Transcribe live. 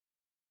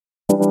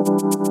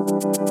Welcome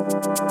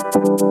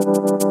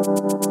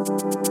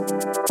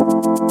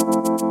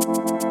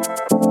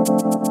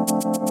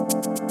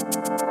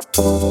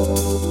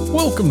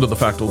to the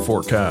Factal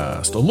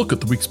Forecast, a look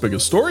at the week's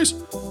biggest stories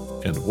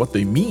and what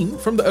they mean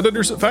from the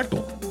editors at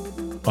Factal.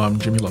 I'm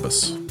Jimmy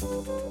Levis.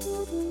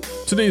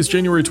 Today is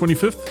January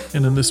 25th,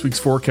 and in this week's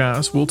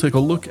forecast, we'll take a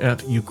look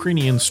at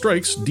Ukrainian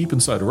strikes deep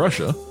inside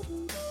Russia,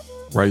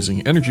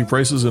 rising energy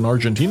prices in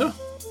Argentina,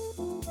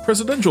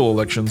 presidential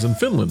elections in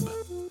Finland,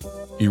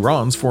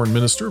 Iran's foreign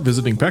minister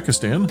visiting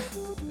Pakistan,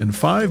 and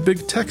 5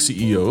 big tech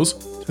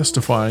CEOs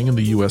testifying in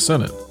the U.S.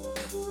 Senate.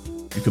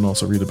 You can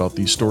also read about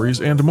these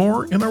stories and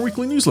more in our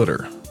weekly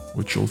newsletter,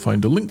 which you'll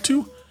find a link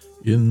to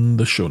in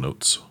the show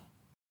notes.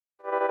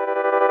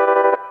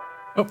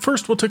 Up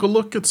first, we'll take a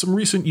look at some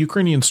recent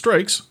Ukrainian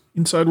strikes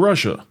inside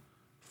Russia.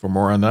 For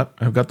more on that,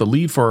 I've got the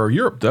lead for our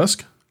Europe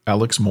desk,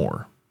 Alex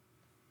Moore.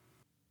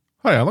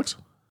 Hi, Alex.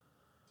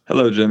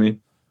 Hello, Jimmy.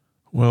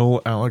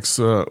 Well, Alex,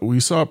 we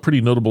saw a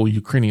pretty notable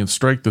Ukrainian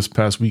strike this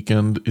past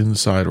weekend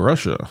inside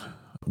Russia.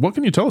 What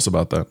can you tell us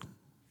about that?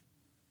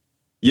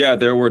 Yeah,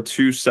 there were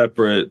 2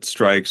 separate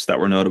strikes that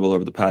were notable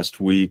over the past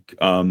week,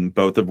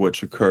 both of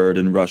which occurred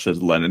in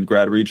Russia's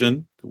Leningrad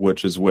region,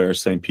 which is where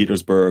St.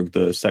 Petersburg,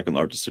 the second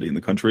largest city in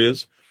the country,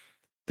 is.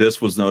 This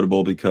was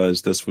notable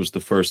because this was the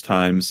first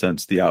time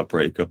since the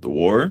outbreak of the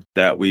war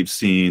that we've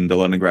seen the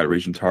Leningrad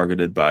region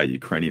targeted by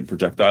Ukrainian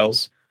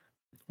projectiles.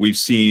 We've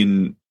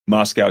seen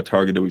Moscow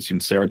targeted, we've seen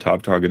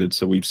Saratov targeted,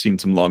 so we've seen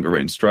some longer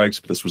range strikes,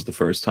 but this was the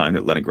first time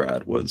that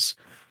Leningrad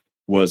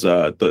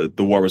the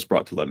war was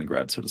brought to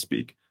Leningrad, so to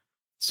speak.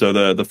 So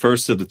the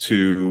first of the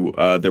 2,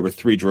 there were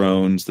 3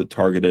 drones that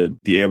targeted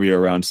the area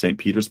around St.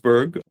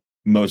 Petersburg,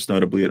 most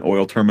notably an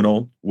oil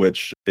terminal,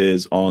 which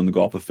is on the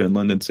Gulf of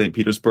Finland in St.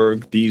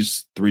 Petersburg.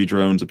 These 3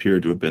 drones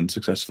appeared to have been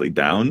successfully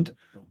downed,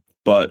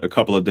 but a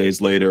couple of days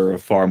later, a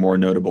far more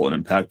notable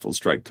and impactful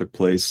strike took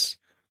place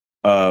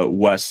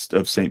west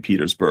of St.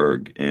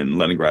 Petersburg in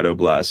Leningrad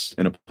Oblast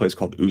in a place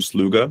called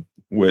Ust-Luga,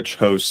 which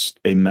hosts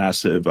a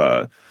massive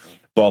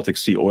Baltic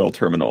Sea oil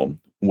terminal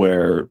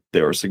where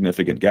there were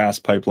significant gas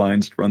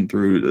pipelines run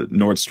through. The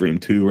Nord Stream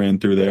 2 ran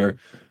through there.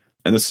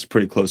 And this is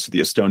pretty close to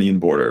the Estonian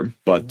border.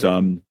 But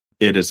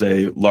it is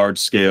a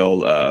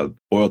large-scale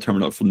oil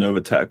terminal for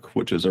Novatek,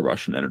 which is a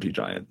Russian energy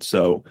giant.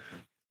 So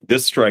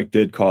this strike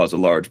did cause a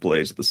large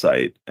blaze at the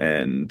site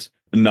and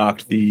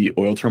knocked the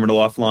oil terminal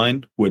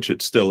offline, which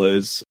it still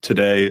is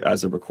today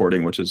as of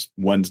recording, which is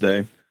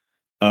Wednesday.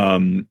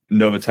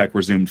 Novatek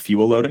resumed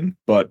fuel loading,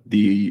 but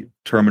the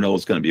terminal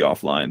is going to be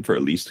offline for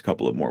at least a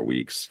couple of more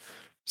weeks.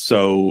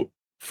 So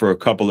for a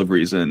couple of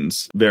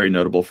reasons, very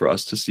notable for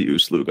us to see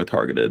Ust-Luga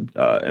targeted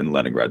and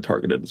Leningrad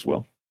targeted as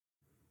well.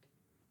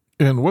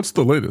 And what's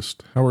the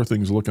latest? How are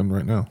things looking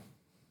right now?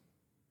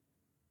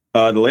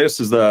 The latest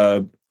is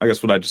I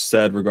guess what I just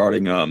said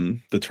regarding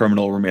the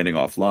terminal remaining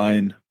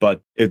offline,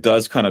 but it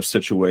does kind of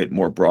situate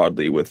more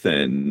broadly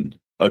within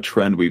a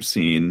trend we've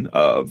seen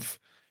of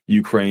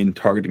Ukraine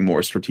targeting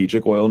more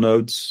strategic oil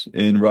nodes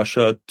in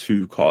Russia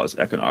to cause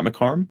economic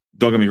harm.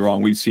 Don't get me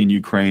wrong, we've seen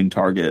Ukraine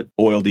target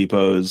oil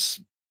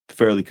depots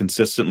fairly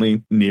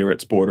consistently near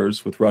its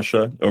borders with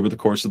Russia over the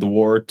course of the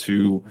war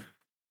to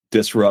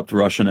disrupt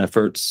Russian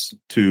efforts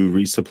to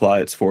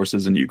resupply its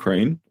forces in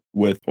Ukraine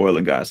with oil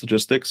and gas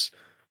logistics.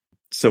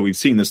 So we've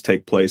seen this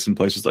take place in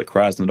places like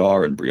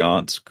Krasnodar and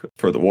Bryansk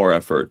for the war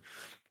effort,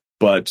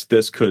 but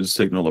this could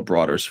signal a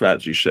broader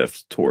strategy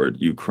shift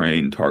toward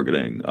Ukraine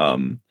targeting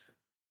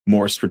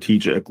more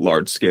strategic,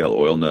 large-scale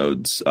oil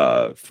nodes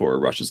for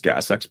Russia's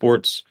gas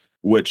exports,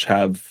 which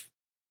have,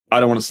 I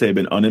don't want to say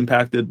been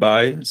unimpacted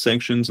by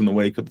sanctions in the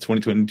wake of the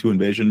 2022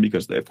 invasion,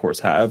 because they, of course,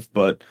 have,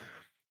 but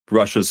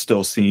Russia's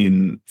still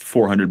seen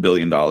 $400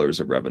 billion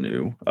of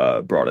revenue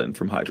brought in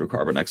from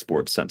hydrocarbon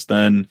exports since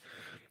then.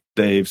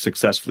 They've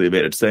successfully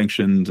evaded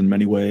sanctions in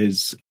many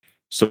ways.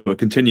 So it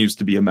continues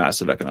to be a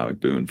massive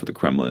economic boon for the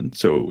Kremlin.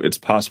 So it's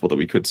possible that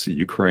we could see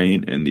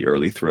Ukraine in the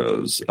early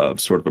throes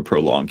of sort of a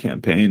prolonged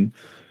campaign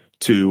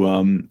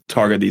to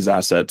target these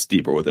assets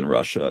deeper within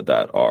Russia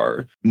that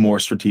are more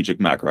strategic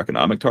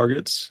macroeconomic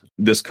targets.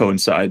 This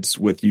coincides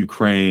with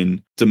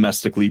Ukraine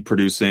domestically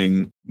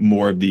producing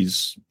more of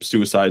these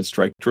suicide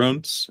strike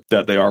drones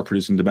that they are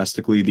producing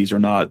domestically. These are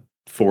not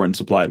foreign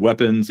supplied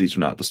weapons. These are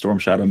not the Storm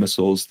Shadow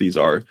missiles. These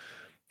are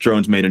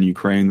drones made in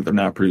Ukraine that they're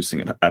now producing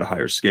at a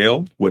higher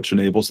scale, which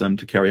enables them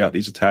to carry out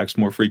these attacks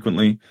more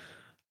frequently.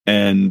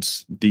 And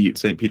the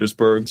St.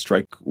 Petersburg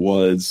strike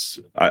was,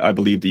 I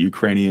believe the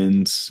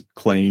Ukrainians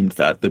claimed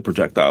that the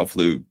projectile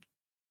flew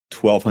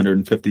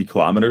 1,250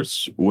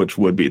 kilometers, which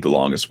would be the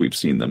longest we've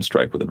seen them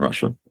strike within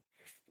Russia.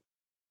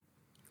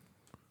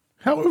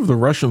 How have the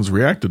Russians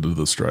reacted to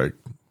the strike?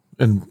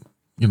 And,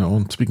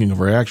 speaking of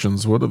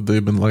reactions, what have they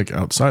been like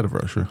outside of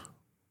Russia?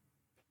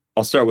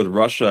 I'll start with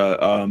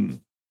Russia.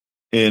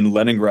 In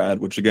Leningrad,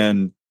 which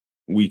again,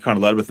 we kind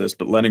of led with this,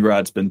 but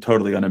Leningrad's been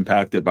totally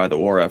unimpacted by the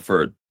war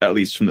effort, at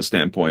least from the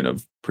standpoint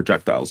of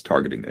projectiles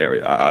targeting the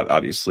area.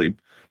 Obviously,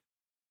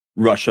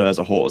 Russia as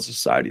a whole, as a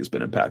society, has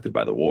been impacted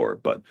by the war,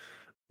 but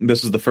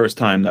this is the first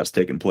time that's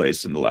taken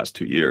place in the last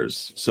 2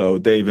 years. So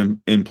they've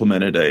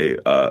implemented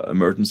a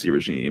emergency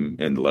regime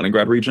in the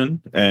Leningrad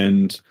region,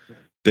 and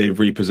they've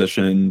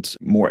repositioned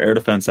more air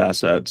defense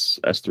assets,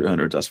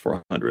 S-300s,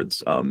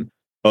 S-400s,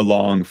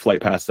 along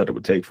flight paths that it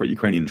would take for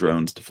Ukrainian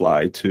drones to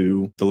fly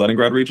to the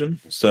Leningrad region.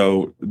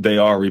 So they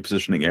are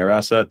repositioning air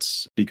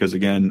assets because,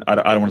 again, I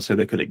don't want to say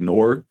they could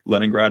ignore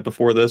Leningrad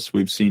before this.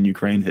 We've seen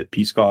Ukraine hit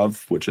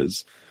Pskov, which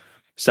is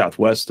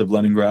southwest of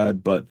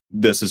Leningrad, but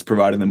this is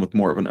providing them with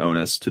more of an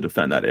onus to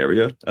defend that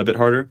area a bit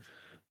harder.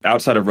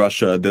 Outside of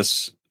Russia,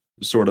 this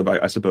sort of,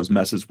 I suppose,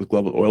 messes with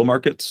global oil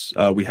markets.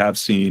 We have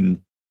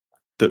seen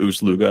the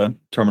Ust-Luga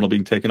terminal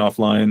being taken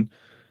offline,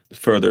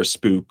 further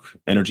spook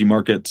energy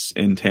markets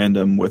in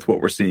tandem with what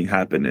we're seeing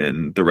happen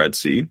in the Red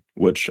Sea,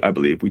 which I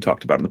believe we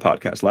talked about in the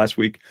podcast last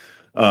week.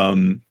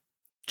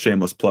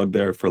 Shameless plug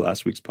there for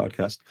last week's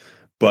podcast.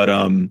 But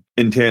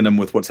in tandem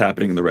with what's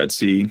happening in the Red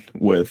Sea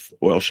with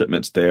oil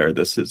shipments there,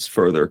 this has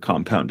further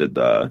compounded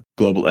the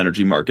global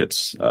energy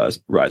markets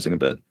rising a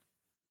bit.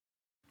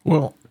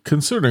 Well,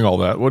 considering all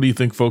that, what do you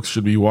think folks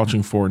should be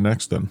watching for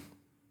next then?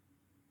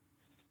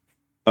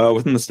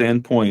 Within the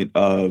standpoint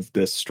of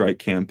this strike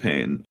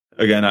campaign,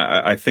 again,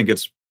 I think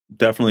it's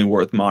definitely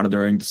worth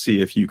monitoring to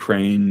see if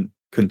Ukraine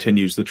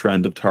continues the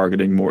trend of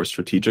targeting more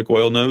strategic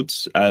oil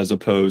nodes as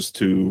opposed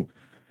to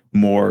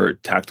more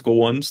tactical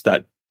ones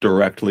that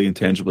directly and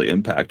tangibly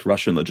impact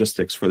Russian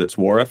logistics for its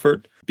war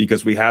effort,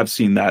 because we have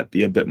seen that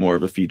be a bit more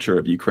of a feature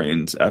of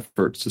Ukraine's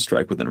efforts to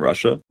strike within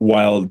Russia,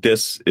 while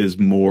this is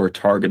more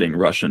targeting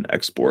Russian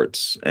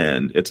exports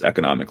and its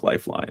economic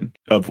lifeline,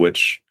 of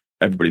which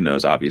everybody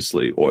knows,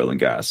 obviously, oil and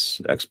gas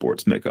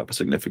exports make up a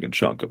significant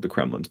chunk of the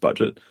Kremlin's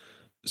budget.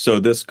 So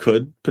this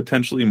could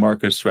potentially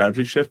mark a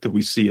strategy shift that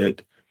we see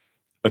it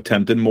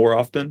attempted more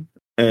often.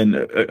 And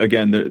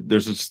again,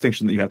 there's a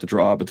distinction that you have to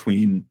draw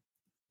between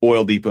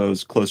oil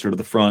depots closer to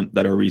the front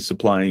that are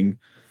resupplying,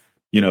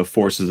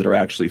 forces that are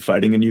actually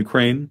fighting in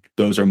Ukraine.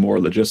 Those are more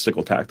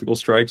logistical, tactical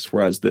strikes,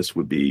 whereas this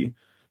would be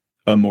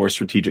a more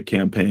strategic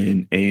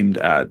campaign aimed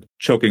at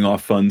choking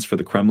off funds for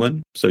the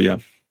Kremlin. So, yeah.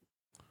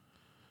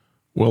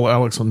 Well,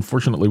 Alex,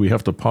 unfortunately, we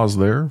have to pause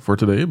there for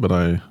today, but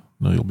I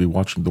know you'll be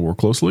watching the war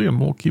closely and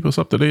will keep us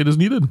up to date as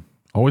needed.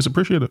 Always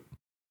appreciate it.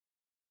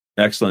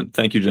 Excellent.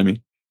 Thank you,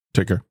 Jimmy.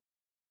 Take care.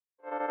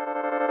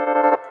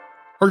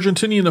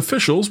 Argentinian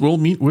officials will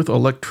meet with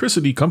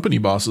electricity company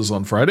bosses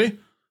on Friday.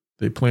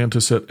 They plan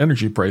to set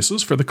energy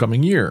prices for the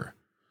coming year.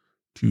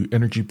 Two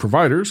energy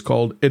providers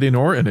called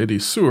Edenor and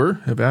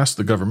Edesur have asked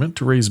the government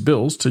to raise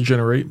bills to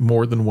generate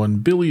more than 1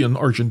 billion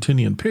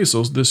Argentinian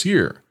pesos this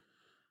year.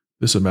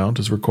 This amount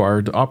is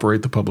required to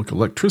operate the public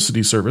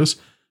electricity service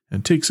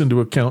and takes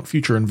into account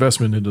future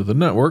investment into the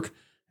network,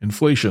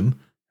 inflation,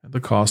 and the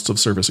costs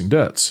of servicing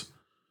debts.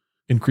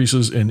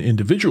 Increases in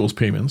individuals'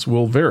 payments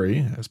will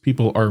vary as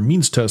people are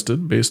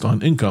means-tested based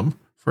on income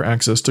for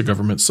access to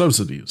government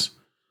subsidies.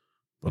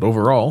 But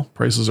overall,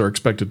 prices are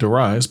expected to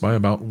rise by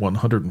about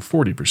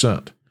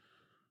 140%.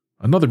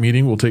 Another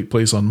meeting will take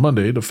place on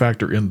Monday to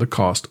factor in the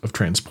cost of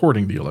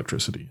transporting the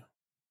electricity.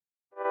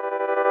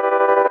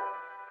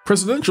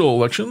 Presidential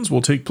elections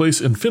will take place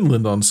in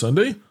Finland on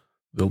Sunday.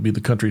 They'll be the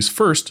country's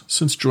first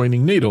since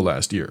joining NATO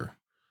last year.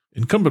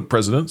 Incumbent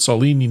President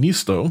Sauli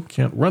Niinisto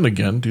can't run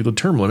again due to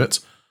term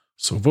limits,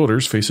 so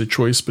voters face a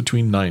choice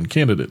between 9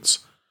 candidates.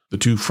 The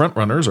two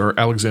frontrunners are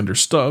Alexander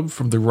Stubb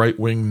from the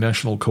right-wing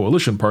National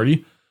Coalition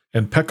Party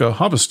and Pekka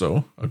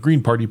Haavisto, a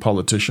Green Party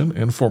politician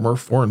and former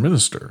foreign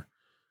minister.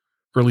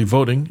 Early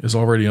voting is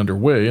already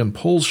underway, and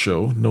polls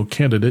show no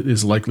candidate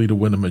is likely to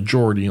win a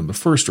majority in the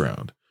first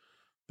round.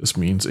 This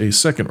means a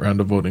second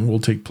round of voting will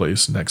take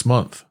place next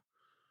month.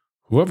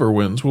 Whoever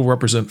wins will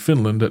represent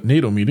Finland at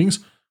NATO meetings,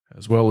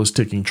 as well as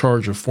taking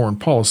charge of foreign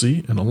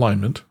policy in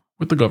alignment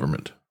with the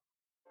government.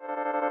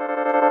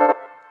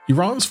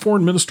 Iran's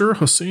Foreign Minister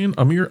Hossein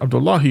Amir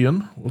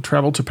Abdollahian will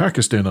travel to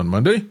Pakistan on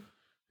Monday.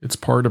 It's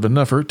part of an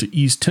effort to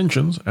ease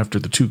tensions after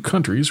the two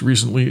countries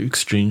recently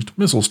exchanged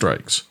missile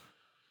strikes.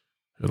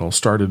 It all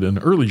started in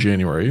early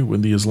January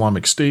when the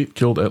Islamic State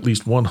killed at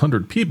least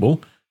 100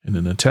 people in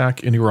an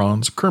attack in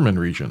Iran's Kerman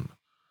region.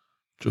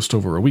 Just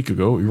over a week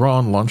ago,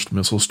 Iran launched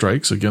missile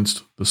strikes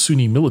against the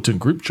Sunni militant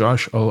group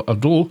Jaish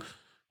al-Adl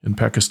in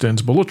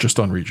Pakistan's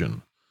Balochistan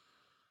region.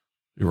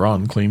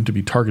 Iran claimed to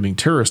be targeting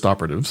terrorist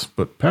operatives,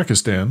 but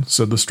Pakistan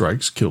said the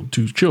strikes killed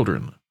 2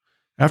 children.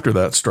 After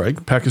that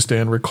strike,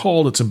 Pakistan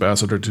recalled its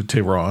ambassador to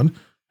Tehran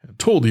and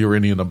told the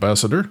Iranian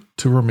ambassador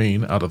to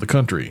remain out of the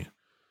country.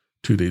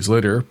 2 days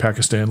later,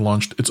 Pakistan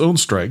launched its own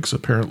strikes,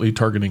 apparently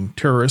targeting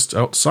terrorists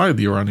outside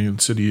the Iranian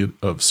city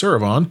of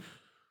Sarivan,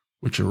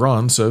 which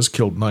Iran says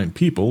killed 9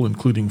 people,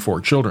 including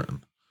 4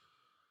 children.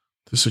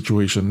 The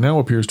situation now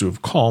appears to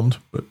have calmed,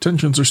 but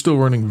tensions are still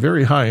running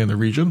very high in the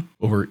region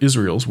over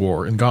Israel's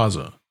war in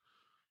Gaza.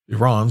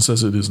 Iran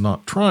says it is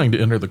not trying to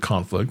enter the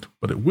conflict,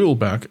 but it will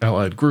back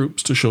allied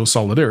groups to show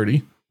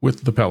solidarity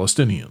with the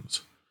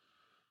Palestinians.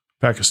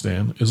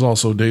 Pakistan is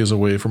also days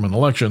away from an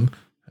election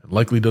and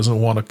likely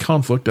doesn't want a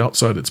conflict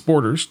outside its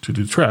borders to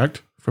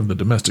detract from the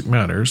domestic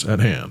matters at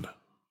hand.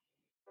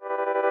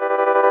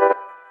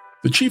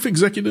 The chief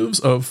executives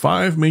of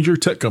 5 major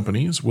tech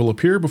companies will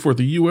appear before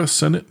the U.S.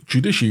 Senate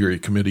Judiciary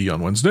Committee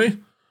on Wednesday.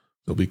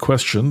 They'll be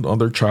questioned on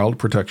their child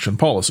protection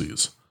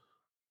policies.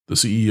 The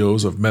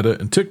CEOs of Meta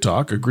and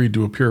TikTok agreed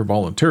to appear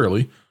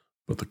voluntarily,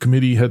 but the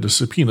committee had to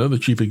subpoena the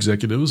chief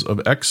executives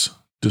of X,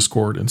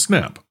 Discord, and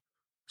Snap.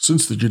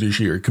 Since the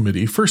Judiciary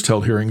Committee first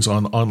held hearings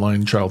on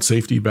online child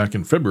safety back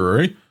in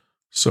February,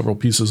 several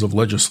pieces of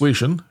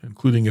legislation,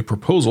 including a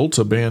proposal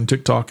to ban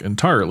TikTok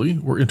entirely,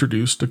 were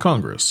introduced to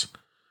Congress.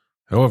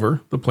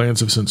 However, the plans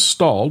have since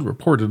stalled,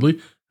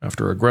 reportedly,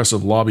 after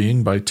aggressive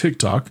lobbying by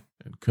TikTok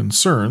and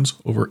concerns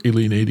over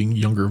alienating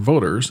younger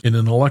voters in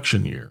an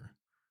election year.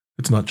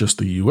 It's not just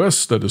the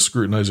U.S. that is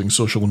scrutinizing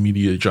social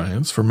media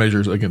giants for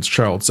measures against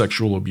child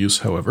sexual abuse,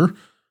 however.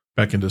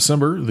 Back in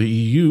December, the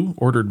EU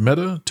ordered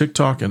Meta,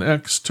 TikTok, and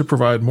X to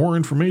provide more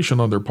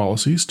information on their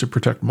policies to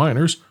protect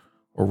minors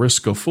or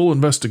risk a full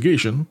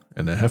investigation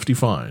and a hefty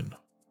fine.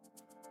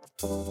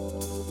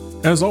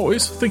 As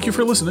always, thank you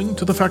for listening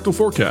to the Factal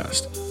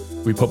Forecast.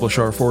 We publish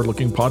our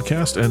forward-looking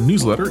podcast and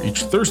newsletter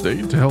each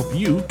Thursday to help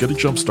you get a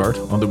jump start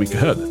on the week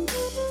ahead.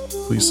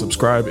 Please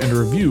subscribe and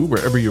review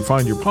wherever you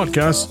find your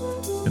podcasts,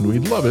 and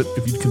we'd love it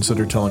if you'd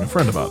consider telling a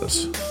friend about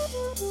us.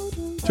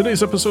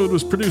 Today's episode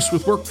was produced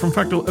with work from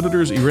Factal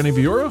editors Irene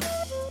Viora,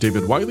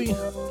 David Wiley,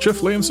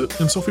 Jeff Lancet,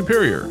 and Sophie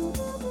Perrier.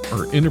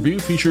 Our interview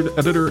featured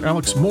editor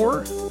Alex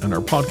Moore, and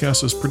our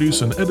podcast is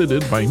produced and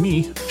edited by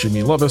me,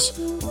 Jimmy Levis,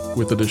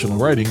 with additional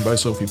writing by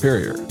Sophie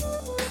Perrier.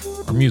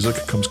 Our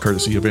music comes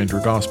courtesy of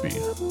Andrew Gosby.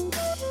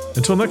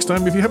 Until next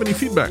time, if you have any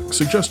feedback,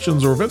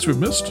 suggestions, or events we've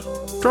missed,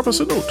 drop us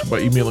a note by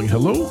emailing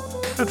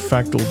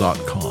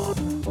hello@factal.com.